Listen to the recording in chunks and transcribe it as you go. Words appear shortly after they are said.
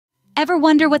Ever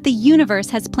wonder what the universe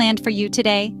has planned for you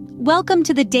today? Welcome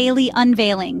to the Daily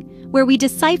Unveiling, where we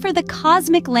decipher the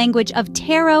cosmic language of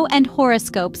tarot and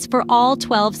horoscopes for all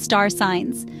 12 star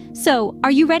signs. So, are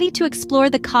you ready to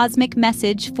explore the cosmic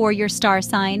message for your star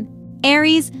sign?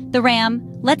 Aries, the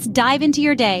Ram, let's dive into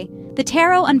your day. The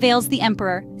tarot unveils the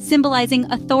Emperor, symbolizing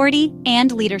authority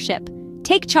and leadership.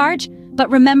 Take charge, but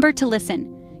remember to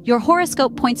listen. Your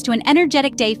horoscope points to an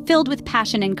energetic day filled with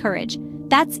passion and courage.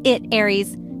 That's it,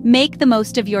 Aries. Make the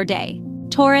most of your day.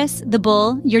 Taurus, the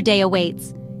Bull, your day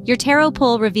awaits. Your tarot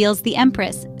pull reveals the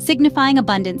Empress, signifying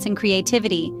abundance and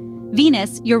creativity.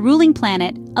 Venus, your ruling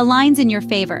planet, aligns in your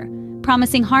favor,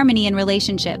 promising harmony in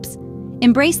relationships.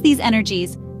 Embrace these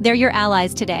energies. They're your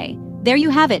allies today. There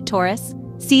you have it, Taurus.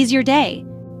 Seize your day.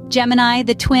 Gemini,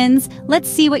 the Twins, let's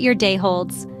see what your day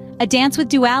holds. A dance with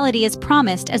duality is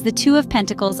promised as the Two of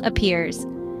Pentacles appears.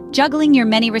 Juggling your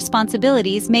many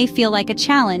responsibilities may feel like a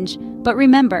challenge, but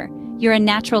remember, you're a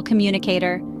natural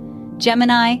communicator.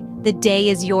 Gemini, the day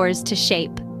is yours to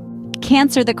shape.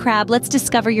 Cancer, the Crab, let's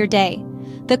discover your day.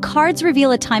 The cards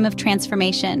reveal a time of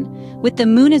transformation. With the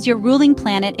moon as your ruling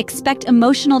planet, expect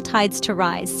emotional tides to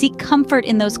rise. Seek comfort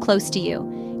in those close to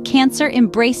you. Cancer,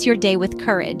 embrace your day with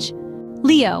courage.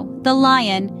 Leo, the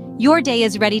Lion, your day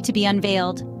is ready to be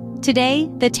unveiled. Today,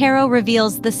 the tarot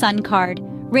reveals the Sun card,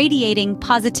 radiating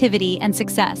positivity and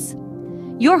success.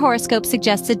 Your horoscope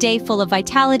suggests a day full of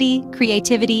vitality,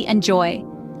 creativity, and joy.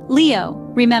 Leo,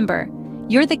 remember,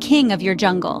 you're the king of your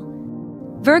jungle.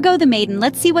 Virgo, the Maiden,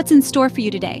 let's see what's in store for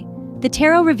you today. The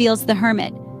tarot reveals the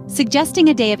Hermit, suggesting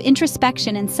a day of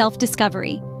introspection and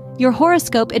self-discovery. Your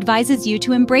horoscope advises you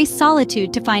to embrace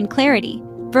solitude to find clarity.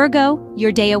 Virgo,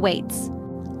 your day awaits.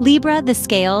 Libra, the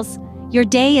Scales, your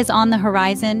day is on the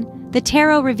horizon. The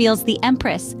tarot reveals the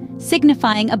Empress,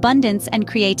 signifying abundance and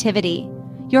creativity.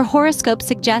 Your horoscope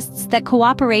suggests that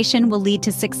cooperation will lead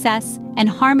to success and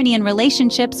harmony in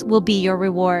relationships will be your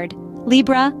reward.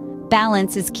 Libra,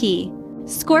 balance is key.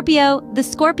 Scorpio, the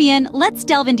Scorpion, let's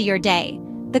delve into your day.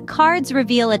 The cards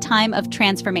reveal a time of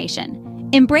transformation.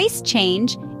 Embrace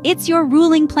change. It's your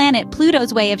ruling planet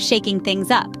Pluto's way of shaking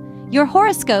things up. Your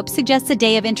horoscope suggests a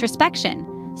day of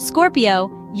introspection.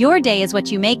 Scorpio, your day is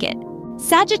what you make it.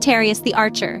 Sagittarius, the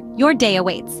Archer, your day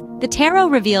awaits. The tarot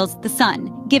reveals the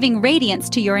Sun, giving radiance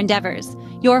to your endeavors.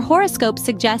 Your horoscope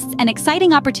suggests an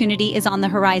exciting opportunity is on the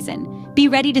horizon. Be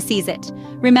ready to seize it.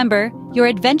 Remember, your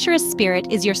adventurous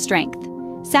spirit is your strength.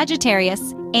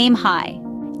 Sagittarius, aim high.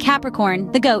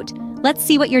 Capricorn, the Goat, let's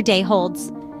see what your day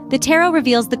holds. The tarot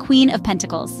reveals the Queen of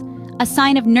Pentacles, a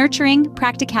sign of nurturing,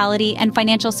 practicality, and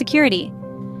financial security.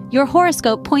 Your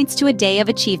horoscope points to a day of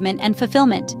achievement and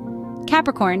fulfillment.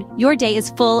 Capricorn, your day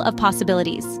is full of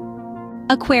possibilities.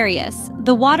 Aquarius,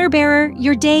 the Water Bearer,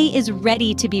 your day is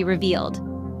ready to be revealed.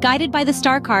 Guided by the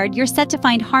Star card, you're set to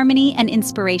find harmony and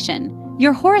inspiration.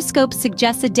 Your horoscope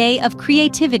suggests a day of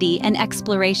creativity and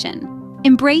exploration.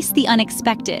 Embrace the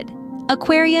unexpected.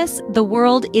 Aquarius, the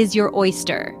world is your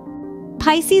oyster.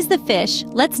 Pisces, the Fish,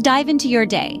 let's dive into your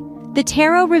day. The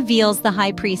tarot reveals the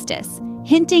High Priestess,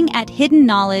 hinting at hidden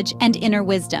knowledge and inner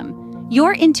wisdom.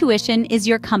 Your intuition is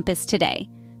your compass today.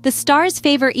 The stars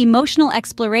favor emotional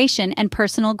exploration and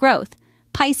personal growth.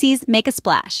 Pisces, make a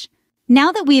splash.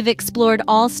 Now that we've explored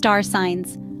all star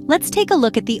signs, let's take a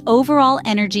look at the overall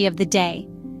energy of the day.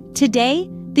 Today,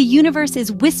 the universe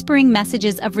is whispering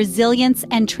messages of resilience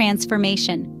and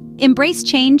transformation. Embrace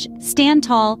change, stand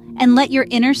tall, and let your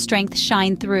inner strength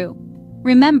shine through.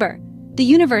 Remember, the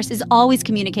universe is always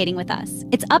communicating with us.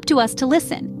 It's up to us to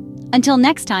listen. Until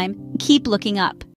next time, keep looking up.